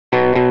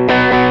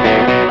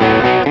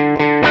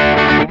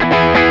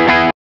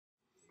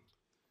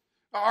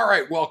All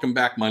right, welcome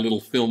back, my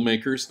little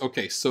filmmakers.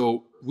 Okay,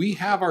 so we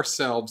have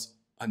ourselves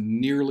a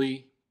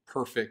nearly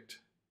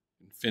perfect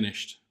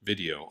finished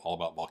video all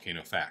about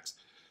volcano facts.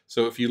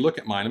 So if you look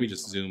at mine, let me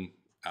just zoom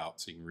out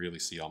so you can really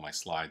see all my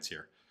slides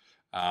here.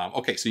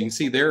 Okay, so you can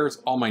see there's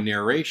all my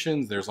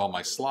narrations, there's all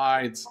my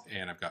slides,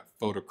 and I've got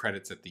photo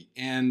credits at the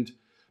end.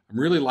 I'm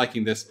really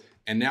liking this.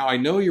 And now I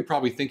know you're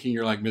probably thinking,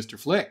 you're like, Mr.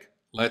 Flick,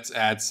 let's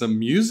add some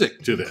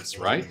music to this,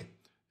 right?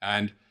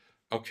 And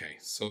okay,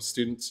 so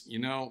students, you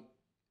know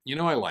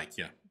I like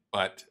you,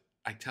 but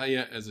I tell you,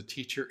 as a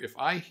teacher, if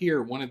I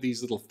hear one of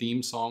these little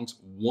theme songs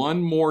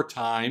one more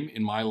time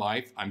in my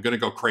life, I'm gonna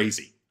go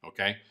crazy,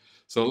 okay?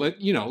 So let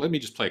me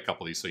just play a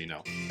couple of these so you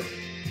know.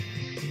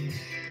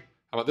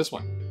 How about this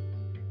one?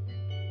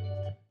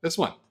 This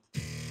one.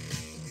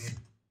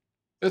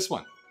 This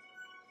one.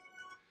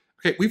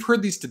 Okay, we've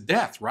heard these to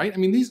death, right? I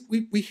mean,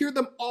 we hear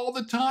them all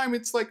the time.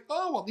 It's like,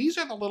 oh, well, these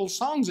are the little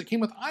songs that came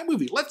with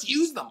iMovie. Let's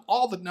use them.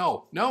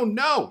 No.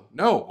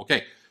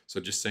 Okay,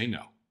 so just say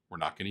no. We're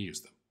not going to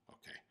use them.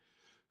 Okay.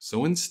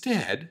 So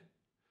instead,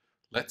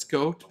 let's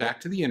go back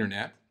to the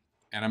internet,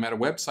 and I'm at a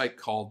website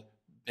called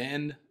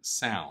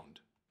Bensound.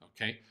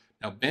 Okay.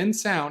 Now,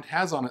 Bensound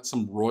has on it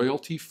some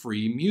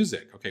royalty-free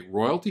music. Okay,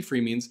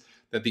 royalty-free means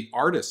that the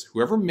artist,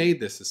 whoever made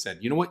this, has said,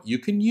 you know what, you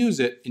can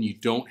use it and you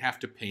don't have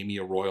to pay me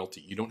a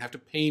royalty. You don't have to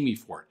pay me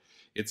for it.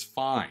 It's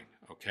fine,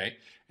 okay?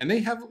 And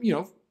they have,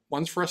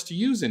 ones for us to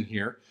use in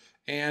here,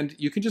 and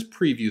you can just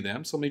preview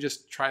them. So let me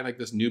just try like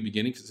this new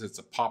beginning, because it's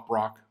a pop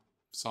rock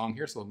song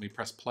here. So let me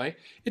press play.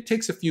 It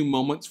takes a few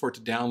moments for it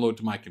to download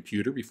to my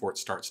computer before it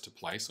starts to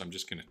play. So I'm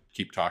just gonna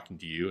keep talking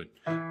to you and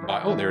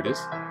oh, there it is.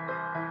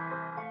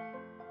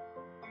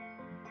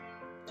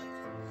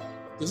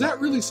 Does that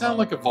really sound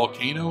like a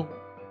volcano?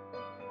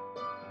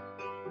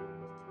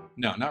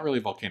 No, not really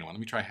a volcano one. Let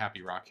me try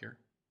Happy Rock here.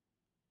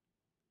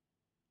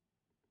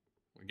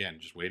 Again,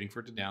 just waiting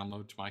for it to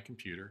download to my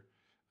computer.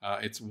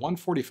 It's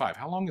 1:45.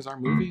 How long is our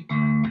movie?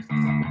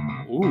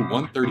 Ooh,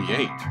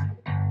 1:38.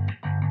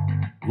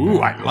 Ooh,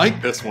 I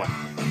like this one.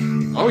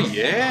 Oh,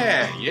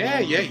 yeah.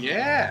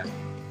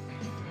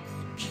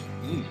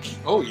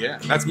 Oh, yeah.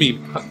 That's me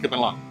skipping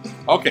along.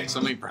 Okay, so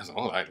let me press.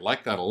 Oh, I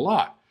like that a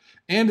lot.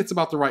 And it's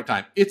about the right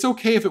time. It's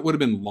okay if it would have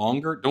been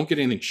longer. Don't get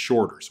anything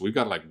shorter. So we've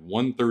got like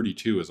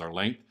 1:32 as our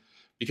length,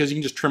 because you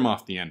can just trim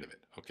off the end of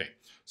it. Okay,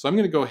 so I'm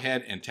going to go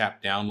ahead and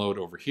tap download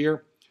over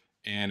here.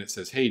 And it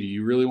says, hey, do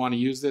you really want to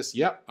use this?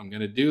 Yep, I'm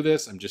going to do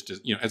this. I'm just,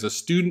 as a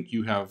student,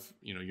 you have,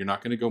 you're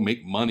not going to go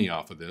make money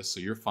off of this, so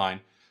you're fine.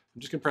 I'm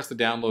just going to press the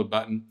download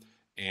button,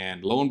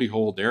 and lo and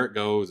behold, there it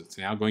goes. It's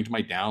now going to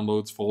my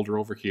downloads folder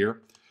over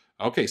here.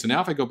 Okay, so now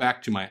if I go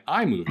back to my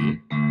iMovie,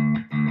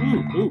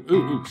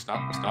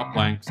 stop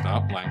playing.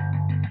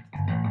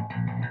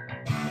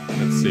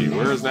 Let's see,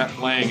 where is that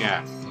playing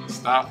at?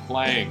 Stop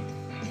playing.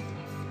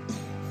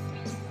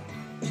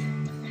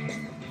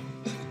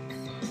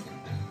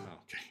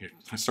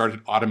 I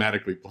started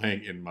automatically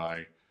playing in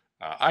my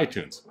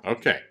iTunes.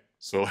 Okay,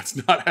 so let's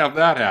not have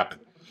that happen.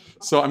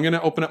 So I'm going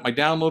to open up my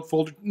download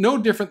folder, no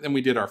different than we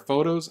did our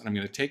photos, and I'm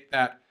going to take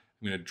that,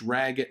 I'm going to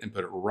drag it and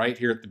put it right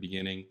here at the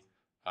beginning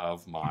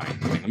of my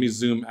thing. Let me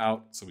zoom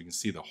out so we can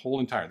see the whole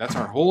entire, that's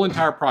our whole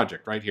entire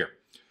project right here.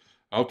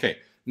 Okay,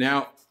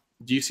 now,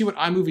 do you see what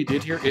iMovie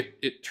did here?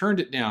 It turned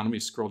it down. Let me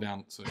scroll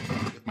down so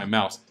with my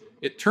mouse.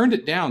 It turned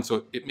it down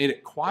so it made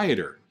it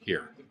quieter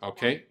here,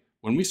 okay?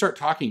 When we start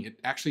talking, it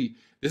actually,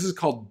 this is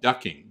called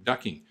ducking.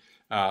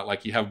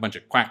 Like you have a bunch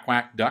of quack,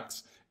 quack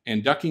ducks.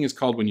 And ducking is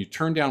called when you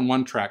turn down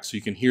one track so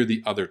you can hear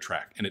the other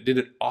track. And it did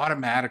it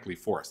automatically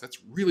for us. That's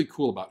really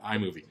cool about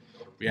iMovie.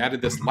 We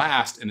added this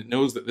last, and it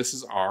knows that this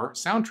is our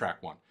soundtrack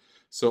one.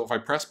 So if I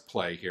press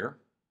play here.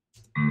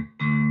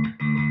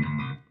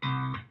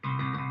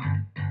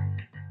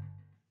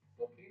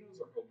 Volcanoes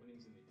are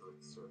openings in the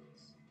Earth's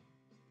surface.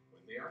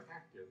 When they are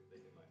active, they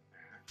can let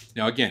ash.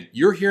 Now again,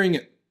 you're hearing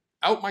it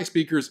out my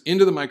speakers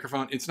into the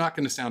microphone. It's not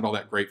going to sound all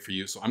that great for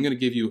you. So I'm going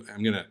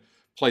to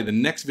play the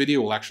next video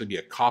will actually be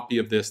a copy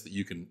of this that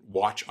you can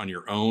watch on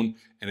your own.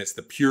 And it's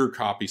the pure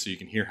copy so you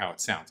can hear how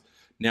it sounds.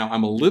 Now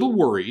I'm a little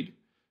worried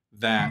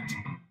that,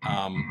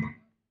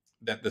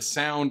 that the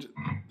sound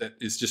that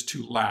is just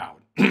too loud.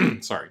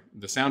 Sorry,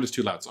 the sound is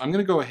too loud. So I'm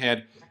going to go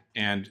ahead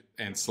and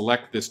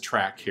select this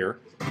track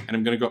here. And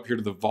I'm going to go up here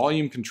to the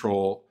volume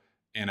control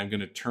and I'm going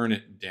to turn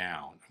it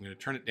down. I'm going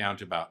to turn it down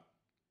to about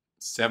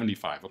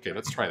 75. Okay,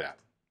 let's try that.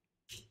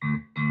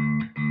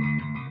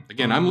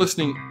 Again, I'm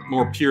listening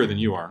more pure than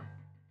you are.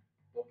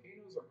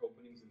 Volcanoes are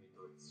openings in the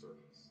Earth's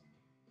surface.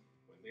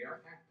 When they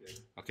are active.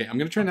 Okay, I'm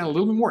going to turn down a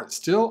little bit more.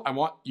 Still,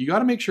 you got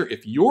to make sure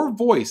if your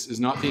voice is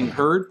not being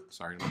heard,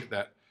 sorry, look at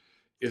that,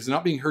 is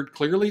not being heard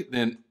clearly,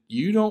 then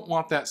you don't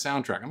want that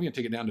soundtrack. I'm going to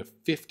take it down to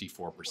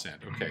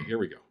 54%. Okay, here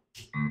we go.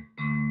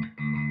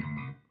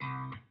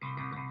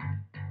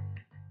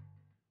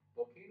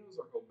 Volcanoes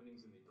are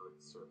openings in the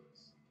Earth's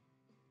surface.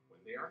 When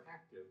they are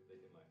active, they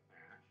can let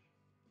ash,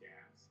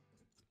 gas.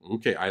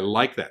 Okay, I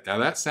like that. Now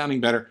that's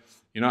sounding better.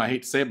 I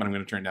hate to say it, but I'm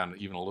going to turn it down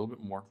even a little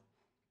bit more.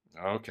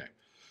 Okay.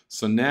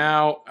 So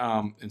now,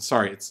 and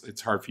sorry,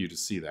 it's hard for you to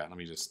see that. Let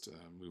me just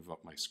move up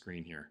my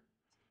screen here.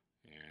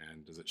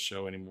 And does it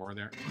show any more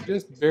there? It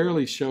just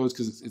barely shows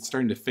because it's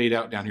starting to fade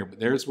out down here, but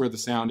there's where the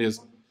sound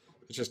is.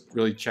 Let's just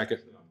really check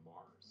it.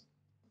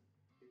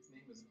 Its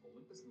name is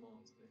Olympus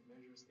Mons, and it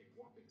measures a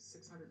whopping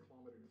 600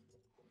 kilometers.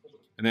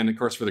 And then, of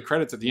course, for the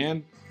credits at the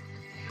end.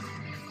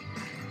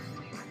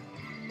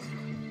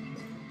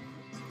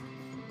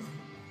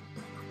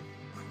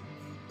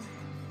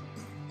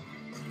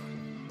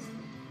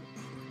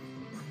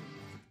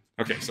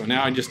 Okay, so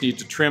now I just need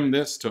to trim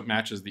this so it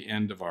matches the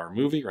end of our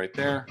movie right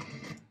there.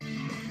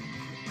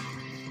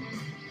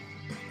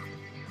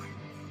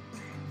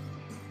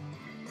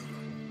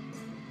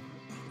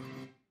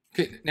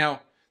 Okay,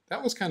 now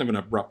that was kind of an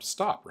abrupt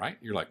stop, right?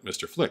 You're like,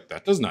 Mr. Flick,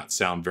 that does not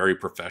sound very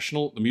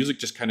professional. The music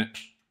just kind of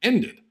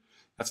ended.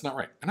 That's not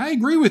right. And I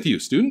agree with you,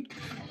 student.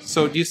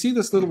 So do you see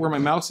this little, where my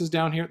mouse is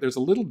down here? There's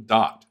a little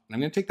dot. And I'm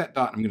going to take that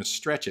dot and I'm going to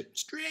stretch it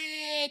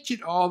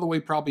all the way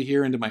probably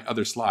here into my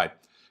other slide.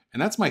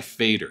 And that's my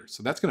fader.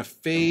 So that's going to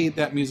fade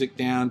that music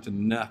down to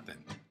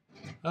nothing.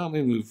 Oh, let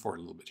me move forward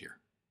a little bit here.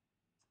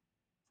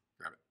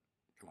 Grab it.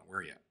 Come on, where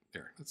are you at?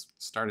 There. Let's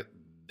start it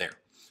there.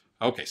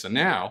 Okay, so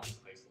now...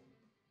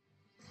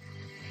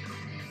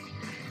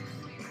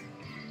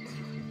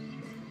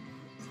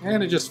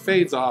 And it just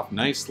fades off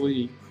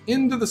nicely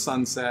into the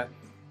sunset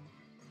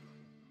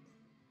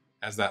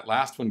as that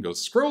last one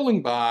goes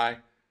scrolling by.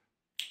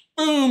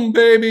 Boom,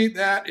 baby.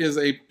 That is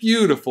a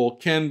beautiful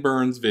Ken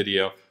Burns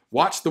video.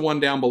 Watch the one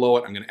down below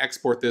it. I'm going to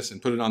export this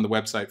and put it on the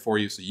website for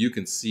you so you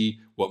can see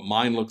what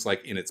mine looks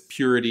like in its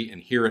purity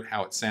and hear it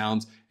how it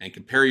sounds and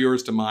compare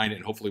yours to mine,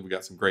 and hopefully we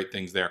got some great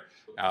things there.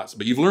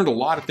 But you've learned a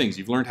lot of things.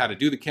 You've learned how to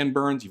do the Ken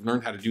Burns. You've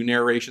learned how to do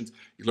narrations.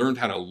 You learned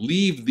how to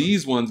leave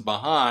these ones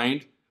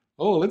behind.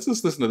 Oh, let's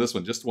just listen to this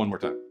one just one more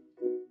time.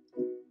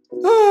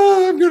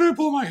 Ah, I'm going to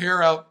pull my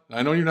hair out.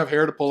 I don't even have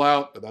hair to pull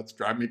out, but that's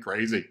driving me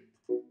crazy.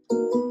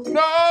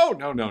 No.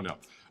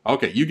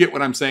 Okay, you get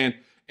what I'm saying.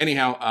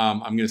 Anyhow, I'm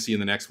going to see you in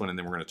the next one, and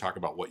then we're going to talk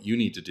about what you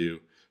need to do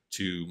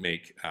to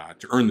make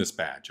to earn this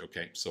badge.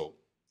 Okay, so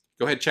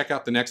go ahead, check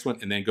out the next one,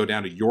 and then go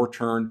down to your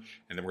turn,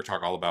 and then we're going to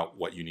talk all about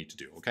what you need to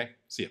do. Okay,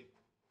 see you.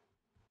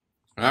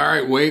 All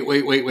right,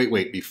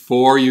 wait.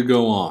 Before you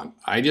go on,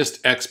 I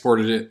just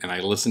exported it, and I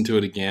listened to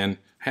it again.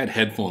 I had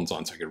headphones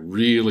on so I could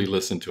really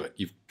listen to it.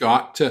 You've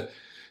got to,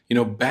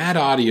 bad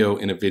audio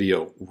in a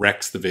video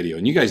wrecks the video,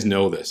 and you guys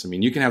know this. I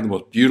mean, you can have the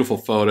most beautiful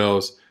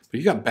photos, but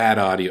you got bad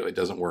audio, it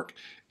doesn't work.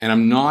 And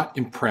I'm not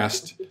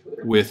impressed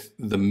with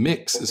the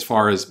mix as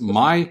far as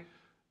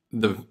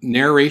the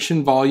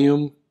narration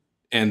volume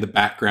and the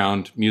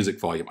background music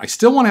volume. I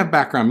still want to have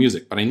background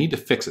music, but I need to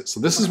fix it. So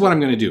this is what I'm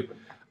going to do.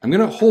 I'm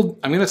going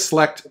to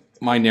select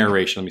my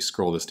narration. Let me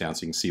scroll this down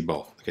so you can see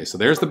both. Okay, so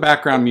there's the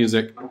background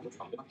music.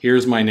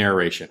 Here's my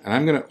narration. And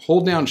I'm going to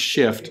hold down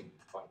Shift,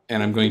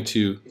 and I'm going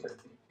to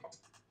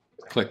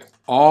click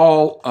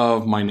all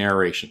of my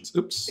narrations.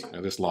 Oops,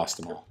 I just lost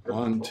them all.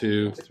 1,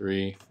 2,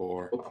 3,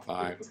 4,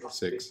 5,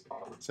 6,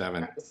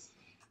 7,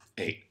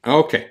 8.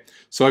 Okay,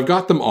 so I've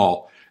got them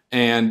all.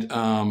 And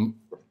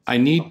I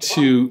need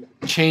to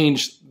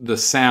change the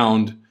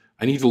sound.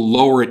 I need to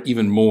lower it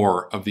even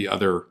more of the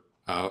other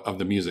of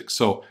the music.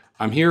 So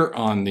I'm here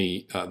on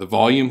the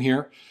volume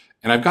here,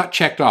 and I've got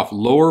checked off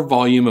lower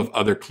volume of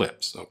other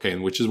clips, okay,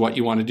 which is what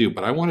you want to do.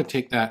 But I want to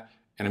take that,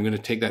 and I'm going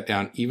to take that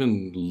down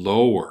even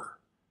lower.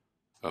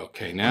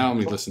 Okay, now let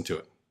me listen to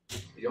it.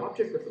 The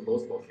object with the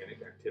most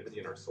volcanic activity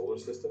in our solar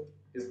system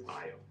is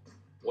Io,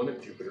 one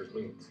of Jupiter's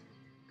moons.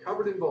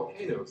 Covered in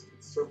volcanoes,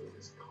 its surface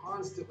is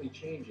constantly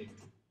changing.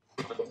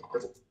 Our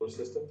solar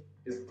system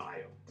is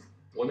Io,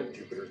 one of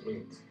Jupiter's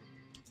moons.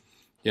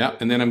 Yeah,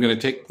 and then I'm going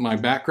to take my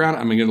background,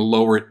 I'm going to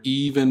lower it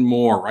even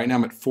more. Right now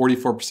I'm at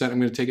 44%, I'm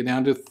going to take it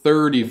down to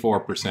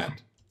 34%.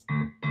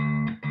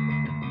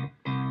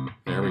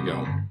 There we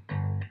go.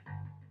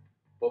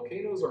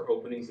 Volcanoes are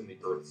openings in the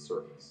Earth's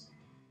surface.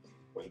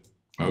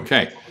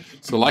 Okay,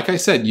 so like I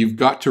said, you've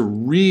got to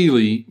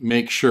really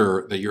make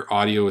sure that your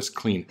audio is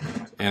clean.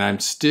 And I'm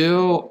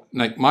still,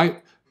 like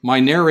my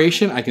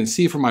narration, I can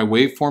see from my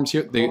waveforms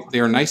here, they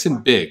are nice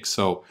and big.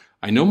 So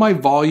I know my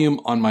volume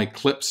on my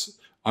clips,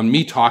 on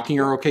me talking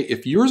are okay.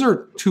 If yours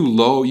are too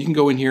low, you can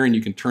go in here and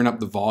you can turn up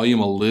the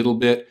volume a little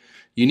bit.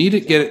 You need to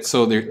get it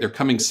so they're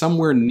coming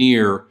somewhere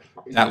near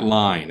that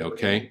line,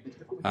 okay?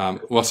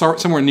 Well,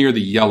 somewhere near the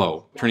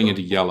yellow, turning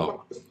into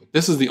yellow.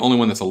 This is the only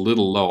one that's a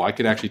little low. I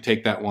could actually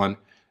take that one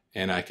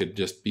and I could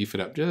just beef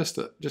it up just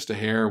a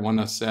hair.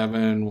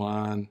 107,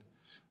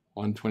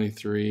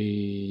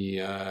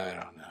 123, I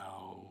don't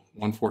know,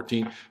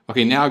 114.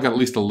 Okay, now I've got at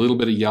least a little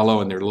bit of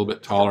yellow and they're a little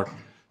bit taller.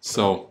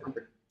 So,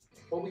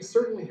 while we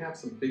certainly have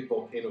some big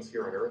volcanoes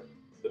here on Earth,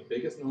 the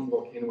biggest known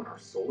volcano in our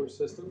solar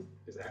system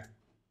is Active.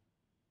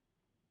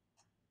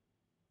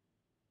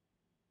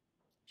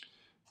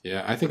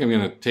 Yeah, I think I'm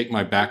going to take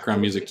my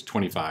background music to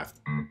 25.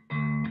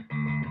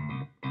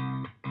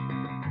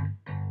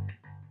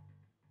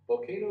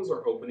 Volcanoes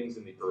are openings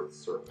in the Earth's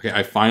surface. Okay,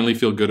 I finally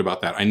feel good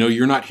about that. I know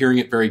you're not hearing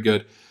it very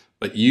good,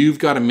 but you've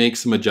got to make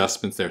some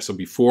adjustments there. So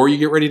before you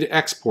get ready to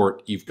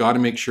export, you've got to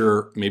make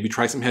sure, maybe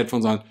try some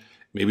headphones on,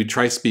 maybe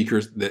try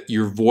speakers, that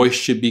your voice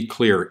should be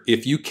clear.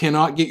 If you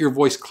cannot get your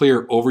voice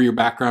clear over your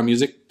background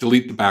music,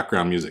 delete the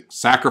background music.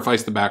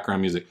 Sacrifice the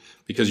background music,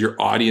 because your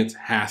audience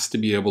has to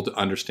be able to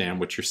understand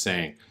what you're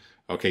saying.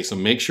 Okay, so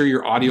make sure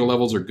your audio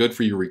levels are good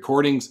for your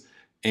recordings,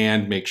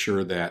 and make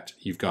sure that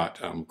you've got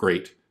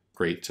great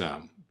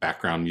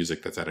background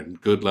music that's at a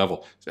good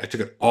level. So I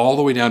took it all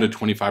the way down to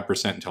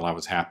 25% until I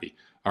was happy.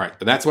 All right,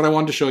 but that's what I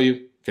wanted to show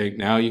you. Okay,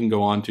 now you can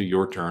go on to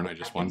your turn. I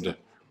just wanted to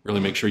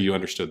really make sure you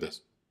understood this.